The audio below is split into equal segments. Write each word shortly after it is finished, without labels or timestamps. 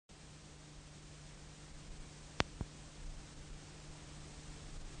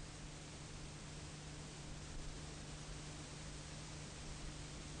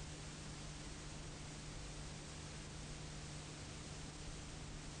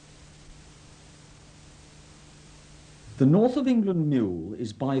The North of England Mule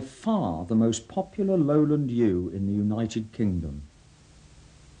is by far the most popular lowland ewe in the United Kingdom.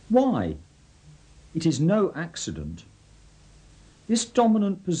 Why? It is no accident. This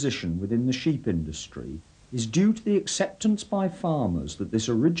dominant position within the sheep industry is due to the acceptance by farmers that this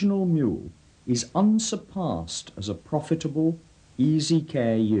original mule is unsurpassed as a profitable, easy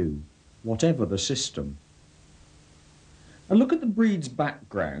care ewe, whatever the system. A look at the breed's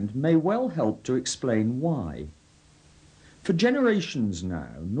background may well help to explain why. For generations now,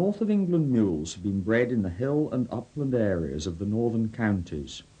 North of England mules have been bred in the hill and upland areas of the northern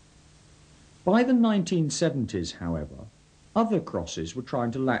counties. By the 1970s, however, other crosses were trying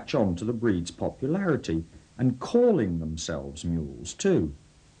to latch on to the breed's popularity and calling themselves mules too.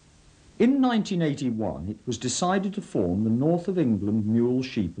 In 1981, it was decided to form the North of England Mule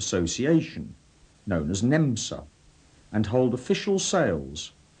Sheep Association, known as NEMSA, and hold official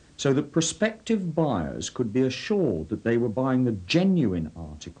sales, so that prospective buyers could be assured that they were buying the genuine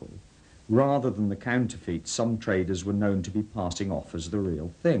article rather than the counterfeit some traders were known to be passing off as the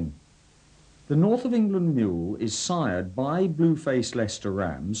real thing. The North of England Mule is sired by blue-faced Leicester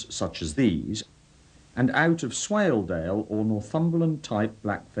rams such as these, and out of Swaledale or Northumberland-type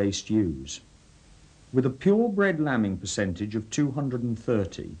black-faced ewes. With a purebred lambing percentage of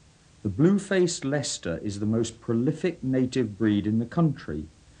 230, the blue-faced Leicester is the most prolific native breed in the country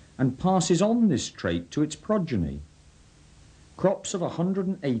and passes on this trait to its progeny. Crops of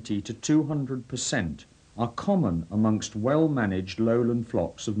 180 to 200% are common amongst well-managed lowland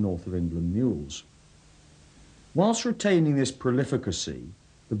flocks of North of England mules. Whilst retaining this prolificacy,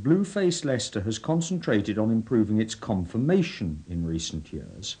 the blue-faced Leicester has concentrated on improving its conformation in recent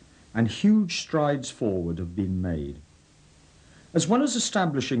years, and huge strides forward have been made. As well as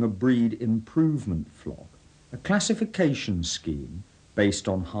establishing a breed improvement flock, a classification scheme based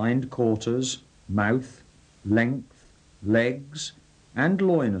on hindquarters, mouth, length, legs, and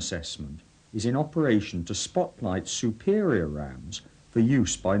loin assessment is in operation to spotlight superior rams for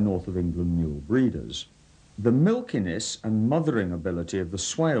use by North of England mule breeders. The milkiness and mothering ability of the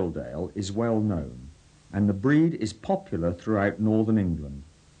Swaledale is well known, and the breed is popular throughout northern England.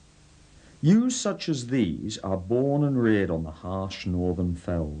 Ewes such as these are born and reared on the harsh northern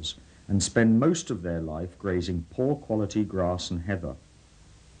fells and spend most of their life grazing poor quality grass and heather.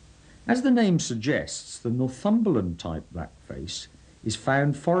 As the name suggests, the Northumberland type blackface is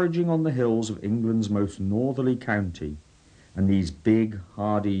found foraging on the hills of England's most northerly county, and these big,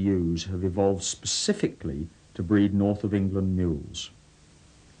 hardy ewes have evolved specifically to breed North of England mules.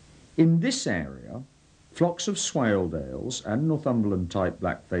 In this area, flocks of Swaledales and Northumberland-type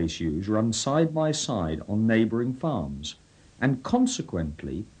blackface ewes run side by side on neighbouring farms, and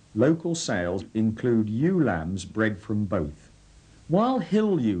consequently, local sales include ewe lambs bred from both. While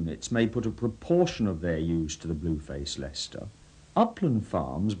hill units may put a proportion of their ewes to the blue-faced Leicester, upland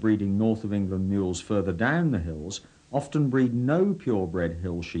farms breeding North of England mules further down the hills often breed no purebred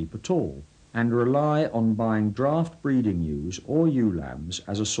hill sheep at all, and rely on buying draft breeding ewes or ewe lambs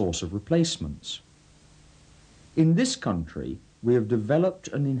as a source of replacements. In this country, we have developed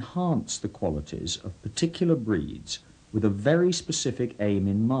and enhanced the qualities of particular breeds with a very specific aim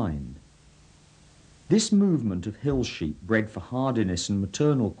in mind. This movement of hill sheep bred for hardiness and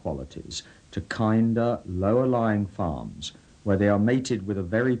maternal qualities to kinder, lower-lying farms, where they are mated with a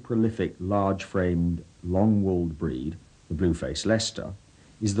very prolific, large-framed, long-wooled breed, the blue-faced Leicester,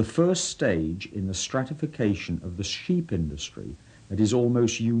 is the first stage in the stratification of the sheep industry that is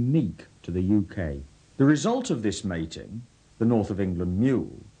almost unique to the UK. The result of this mating, the North of England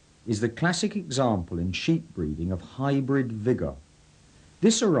mule, is the classic example in sheep breeding of hybrid vigour.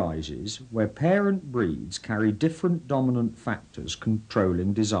 This arises where parent breeds carry different dominant factors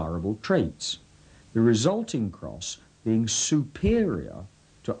controlling desirable traits, the resulting cross being superior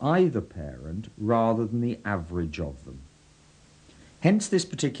to either parent rather than the average of them. Hence this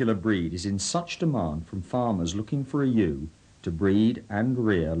particular breed is in such demand from farmers looking for a ewe to breed and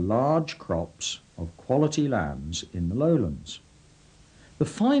rear large crops of quality lambs in the lowlands. The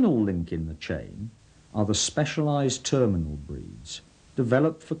final link in the chain are the specialised terminal breeds,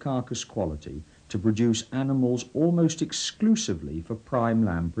 developed for carcass quality to produce animals almost exclusively for prime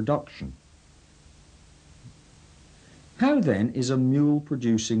lamb production. How then is a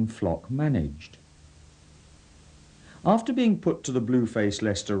mule-producing flock managed? After being put to the blue-faced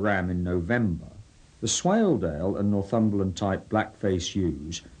Leicester ram in November, the Swaledale and Northumberland-type black-faced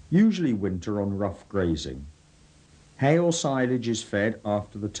ewes usually winter on rough grazing. Hay or silage is fed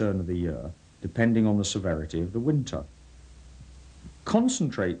after the turn of the year, depending on the severity of the winter.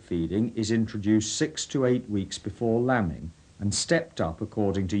 Concentrate feeding is introduced 6 to 8 weeks before lambing and stepped up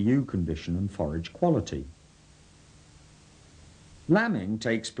according to ewe condition and forage quality. Lambing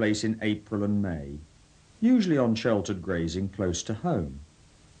takes place in April and May, usually on sheltered grazing close to home.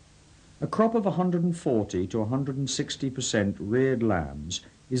 A crop of 140 to 160% reared lambs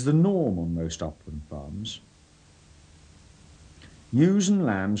is the norm on most upland farms. Ewes and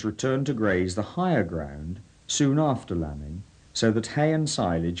lambs return to graze the higher ground soon after lambing, so that hay and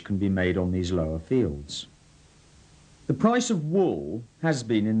silage can be made on these lower fields. The price of wool has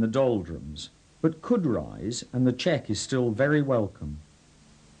been in the doldrums, but could rise, and the check is still very welcome.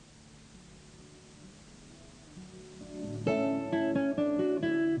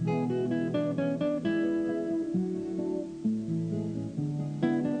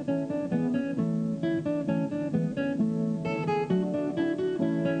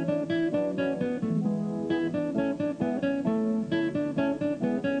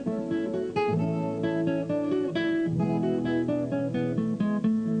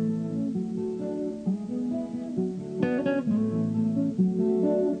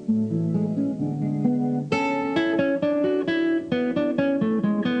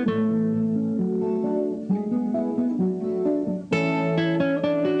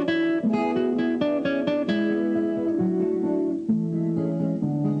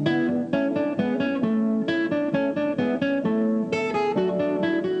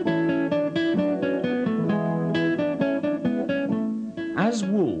 As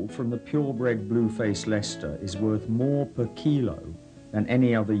wool from the purebred blue-faced Leicester is worth more per kilo than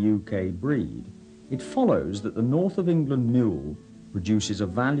any other UK breed, it follows that the North of England Mule produces a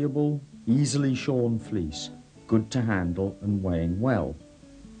valuable, easily shorn fleece, good to handle and weighing well.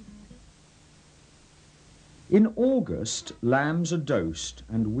 In August, lambs are dosed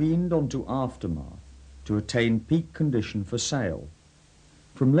and weaned onto aftermath to attain peak condition for sale.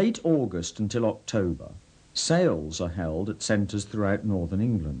 From late August until October, sales are held at centres throughout northern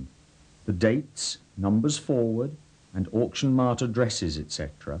England. The dates, numbers forward, and auction mart addresses,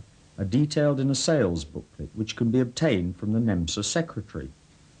 etc., are detailed in a sales booklet which can be obtained from the NEMSA secretary.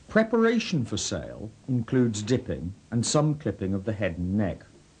 Preparation for sale includes dipping and some clipping of the head and neck.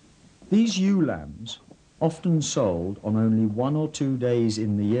 These ewe lambs, often sold on only 1 or 2 days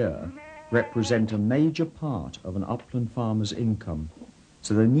in the year, represent a major part of an upland farmer's income,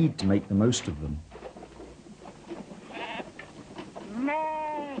 so they need to make the most of them.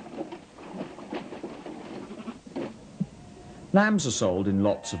 Lambs are sold in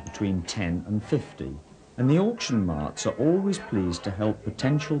lots of between 10 and 50, and the auction marts are always pleased to help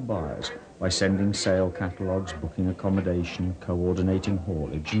potential buyers by sending sale catalogues, booking accommodation, coordinating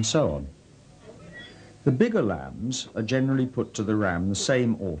haulage, and so on. The bigger lambs are generally put to the ram the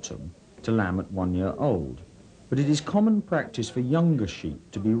same autumn to lamb at 1 year old, but it is common practice for younger sheep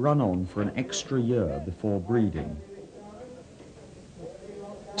to be run on for an extra year before breeding.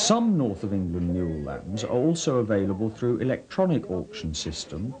 Some North of England mule lambs are also available through electronic auction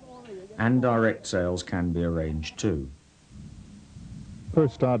system, and direct sales can be arranged too.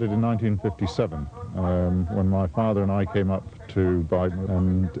 First started in 1957 when my father and I came up to buy them,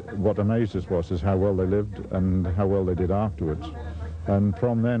 and what amazed us was how well they lived and how well they did afterwards. And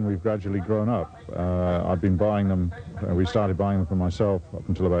from then we've gradually grown up. I've been buying them, we started buying them for myself up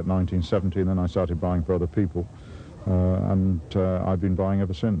until about 1970, and then I started buying for other people. I've been buying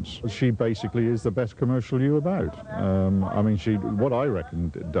ever since. She basically is the best commercial ewe about. I mean, what I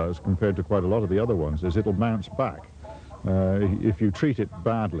reckon it does, compared to quite a lot of the other ones, is it'll bounce back. If you treat it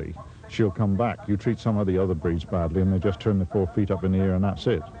badly, she'll come back. You treat some of the other breeds badly, and they just turn their 4 feet up in the air, and that's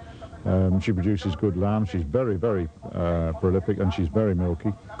it. She produces good lambs. She's very, very prolific, and she's very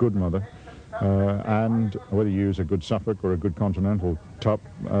milky. Good mother. And whether you use a good Suffolk or a good Continental tup,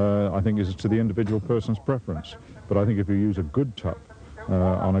 I think is to the individual person's preference. But I think if you use a good tup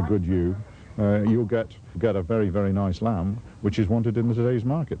on a good ewe, you'll get a very, very nice lamb, which is wanted in today's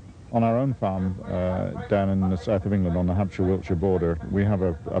market. On our own farm down in the south of England on the Hampshire-Wiltshire border, we have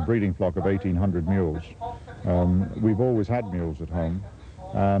a breeding flock of 1,800 mules. We've always had mules at home,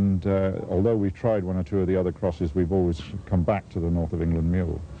 and although we've tried 1 or 2 of the other crosses, we've always come back to the North of England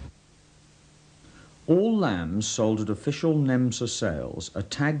mule. All lambs sold at official NEMSA sales are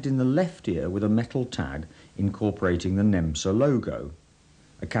tagged in the left ear with a metal tag incorporating the NEMSA logo,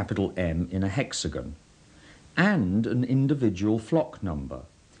 a capital M in a hexagon, and an individual flock number.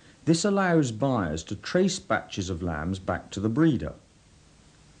 This allows buyers to trace batches of lambs back to the breeder.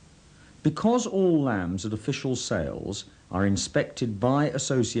 Because all lambs at official sales are inspected by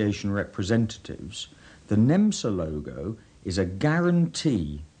association representatives, the NEMSA logo is a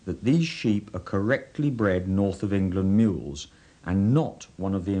guarantee that these sheep are correctly bred North of England mules and not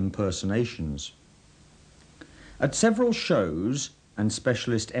one of the impersonations. At several shows and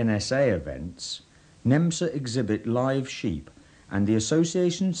specialist NSA events, NEMSA exhibit live sheep and the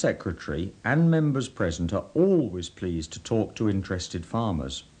association secretary and members present are always pleased to talk to interested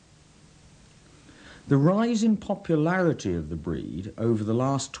farmers. The rise in popularity of the breed over the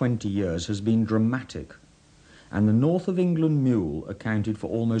last 20 years has been dramatic, and the North of England Mule accounted for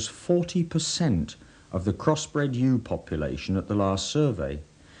almost 40% of the crossbred ewe population at the last survey,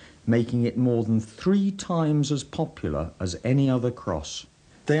 making it more than 3 times as popular as any other cross.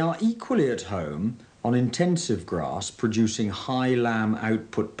 They are equally at home on intensive grass producing high lamb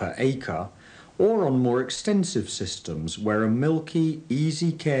output per acre, or on more extensive systems where a milky,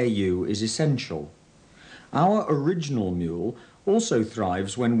 easy care ewe is essential. Our original mule also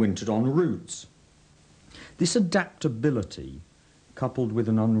thrives when wintered on roots. This adaptability, coupled with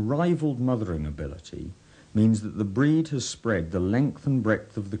an unrivalled mothering ability, means that the breed has spread the length and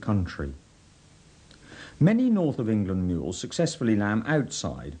breadth of the country. Many North of England mules successfully lamb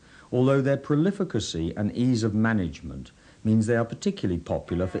outside, although their prolificacy and ease of management means they are particularly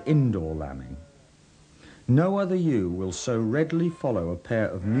popular for indoor lambing. No other ewe will so readily follow a pair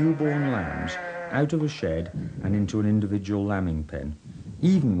of newborn lambs out of a shed and into an individual lambing pen,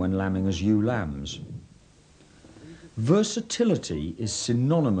 even when lambing as ewe lambs. Versatility is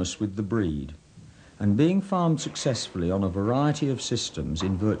synonymous with the breed, and being farmed successfully on a variety of systems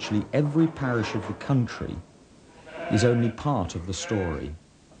in virtually every parish of the country is only part of the story.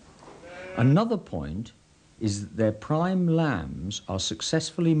 Another point is that their prime lambs are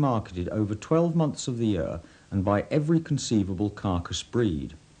successfully marketed over 12 months of the year and by every conceivable carcass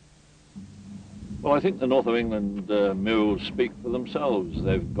breed. Well, I think the North of England mules speak for themselves.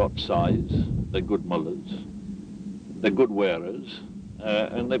 They've got size, they're good mullers, they're good wearers,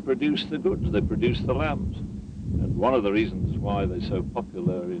 and they produce the goods, they produce the lambs. And one of the reasons why they're so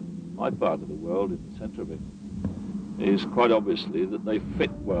popular in my part of the world, in the centre of England, is quite obviously that they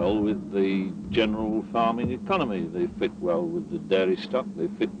fit well with the general farming economy. They fit well with the dairy stock, they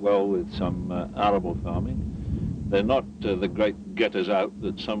fit well with some arable farming. They're not the great getters out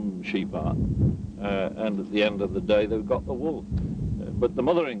that some sheep are, and at the end of the day they've got the wool. But the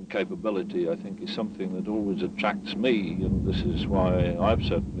mothering capability, I think, is something that always attracts me, and this is why I've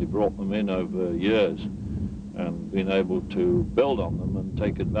certainly brought them in over years and been able to build on them and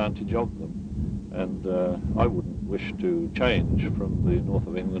take advantage of them. And I wouldn't wish to change from the North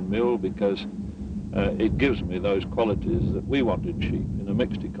of England mule because it gives me those qualities that we want in sheep in a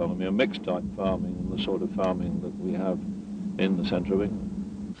mixed economy, a mixed type farming, and the sort of farming that we have in the centre of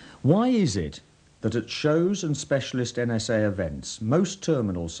England. Why is it that at shows and specialist NSA events, most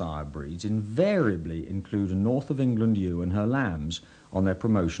terminal sire breeds invariably include a North of England ewe and her lambs on their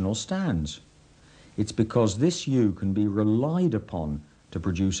promotional stands? It's because this ewe can be relied upon to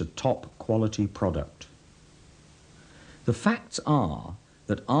produce a top quality product. The facts are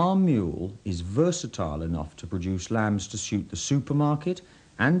that our mule is versatile enough to produce lambs to suit the supermarket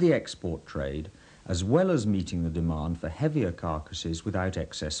and the export trade, as well as meeting the demand for heavier carcasses without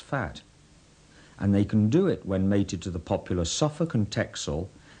excess fat. And they can do it when mated to the popular Suffolk and Texel,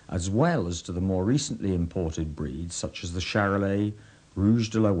 as well as to the more recently imported breeds such as the Charolais, Rouge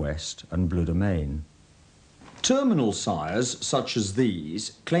de la West and Bleu de Maine. Terminal sires such as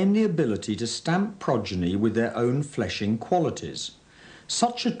these claim the ability to stamp progeny with their own fleshing qualities.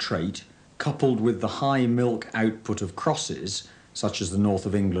 Such a trait, coupled with the high milk output of crosses, such as the North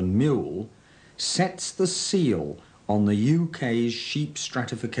of England mule, sets the seal on the UK's sheep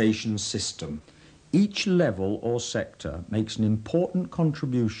stratification system. Each level or sector makes an important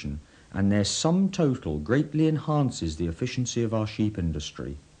contribution, and their sum total greatly enhances the efficiency of our sheep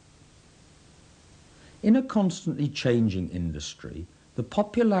industry. In a constantly changing industry, the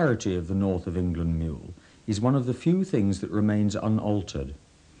popularity of the North of England mule is one of the few things that remains unaltered.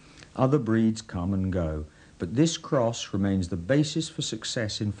 Other breeds come and go, but this cross remains the basis for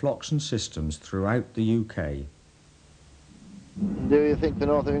success in flocks and systems throughout the UK. Do you think the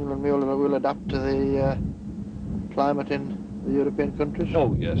North of England mule will adapt to the climate in the European countries?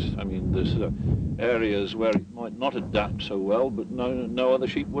 Oh yes, I mean there's areas where it might not adapt so well, but no other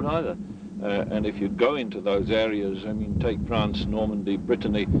sheep would either. And if you go into those areas, I mean take France, Normandy,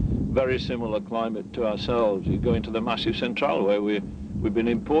 Brittany, very similar climate to ourselves. You go into the Massif Central where we've been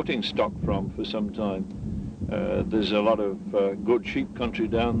importing stock from for some time. There's a lot of good sheep country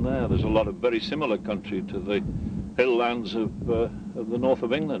down there. There's a lot of very similar country to the hill lands of the North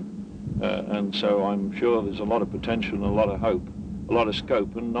of England. And so I'm sure there's a lot of potential and a lot of hope, a lot of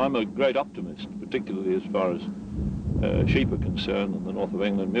scope. And I'm a great optimist, particularly as far as sheep are concerned, and the North of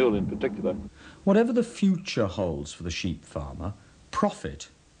England mule in particular. Whatever the future holds for the sheep farmer, profit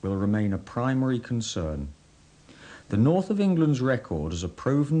will remain a primary concern. The North of England's record as a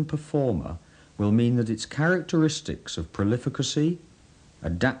proven performer will mean that its characteristics of prolificacy,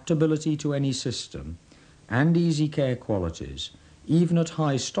 adaptability to any system, and easy care qualities, even at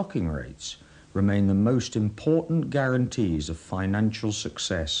high stocking rates, remain the most important guarantees of financial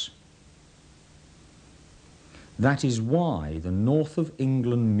success. That is why the North of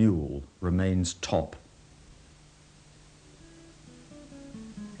England Mule remains top.